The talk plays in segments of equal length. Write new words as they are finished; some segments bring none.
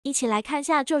一起来看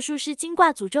下咒术师金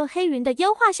挂诅咒黑云的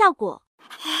优化效果。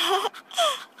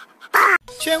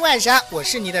圈外神，我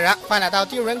是你的人，欢迎来到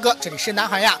第五人格，这里是男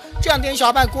孩呀。这两天小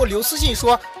伙伴给我留私信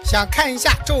说，想看一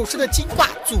下咒术师的金挂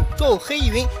诅咒黑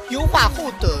云优化后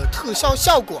的特效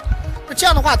效果。那这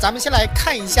样的话，咱们先来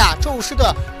看一下咒术师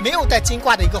的没有带金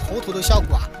挂的一个猴头的效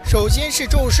果啊。首先是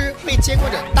咒术师被接棍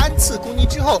着单次攻击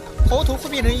之后，猴头会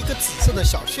变成一个紫色的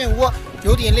小漩涡，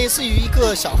有点类似于一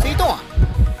个小黑洞啊。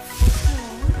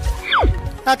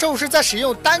那咒术师在使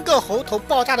用单个猴头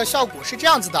爆炸的效果是这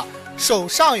样子的。手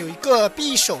上有一个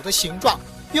匕首的形状，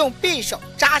用匕首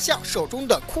扎向手中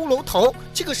的骷髅头，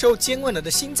这个时候尖棍者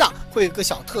的心脏会有一个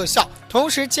小特效，同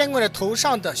时尖棍者头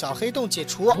上的小黑洞解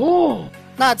除。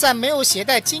那在没有携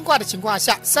带金挂的情况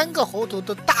下，3个猴头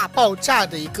的大爆炸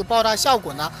的一个爆炸效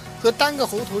果呢，和单个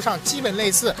猴头上基本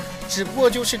类似，只不过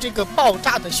就是这个爆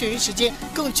炸的眩晕时间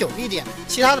更久一点，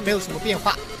其他的没有什么变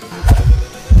化。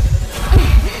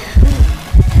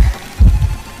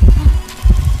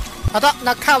好的，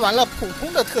那看完了普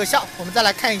通的特效，我们再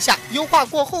来看一下优化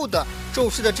过后的咒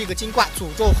术师的这个金挂诅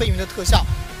咒黑云的特效。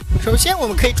首先我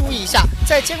们可以注意一下，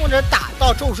在监管者打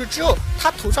到咒术师之后，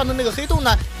他头上的那个黑洞呢，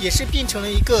也是变成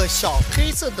了一个小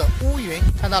黑色的乌云，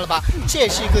看到了吧？这也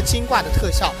是一个金挂的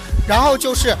特效。然后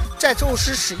就是在咒术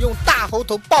师使用大猴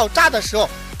头爆炸的时候，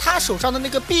他手上的那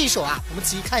个匕首啊，我们仔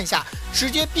细看一下，直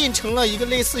接变成了一个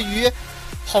类似于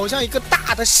好像一个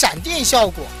大的闪电效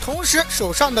果，同时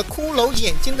手上的骷髅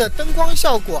眼睛的灯光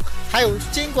效果，还有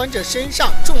监管者身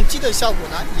上重击的效果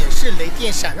呢，也是雷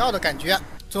电闪耀的感觉。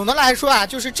总的来说啊，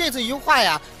就是这次优化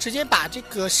呀，直接把这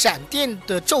个闪电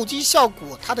的骤击效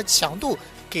果它的强度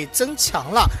给增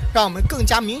强了，让我们更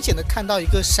加明显的看到一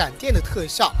个闪电的特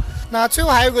效。那最后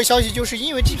还有个消息，就是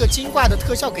因为这个金挂的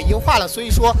特效给优化了，所以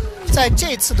说在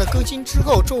这次的更新之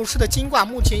后，咒术师的金挂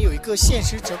目前有一个限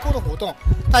时折扣的活动。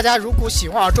大家如果喜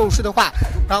欢玩咒术师的话，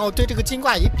然后对这个金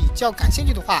挂也比较感兴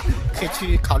趣的话，可以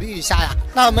去考虑一下呀。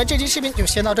那我们这期视频就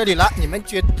先到这里了，你们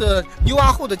觉得优化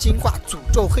后的金挂诅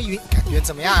咒黑云感觉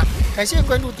怎么样啊？感谢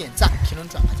关注、点赞、评论、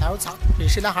转发、加收藏，这里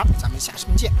是男孩，咱们下视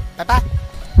频见，拜拜。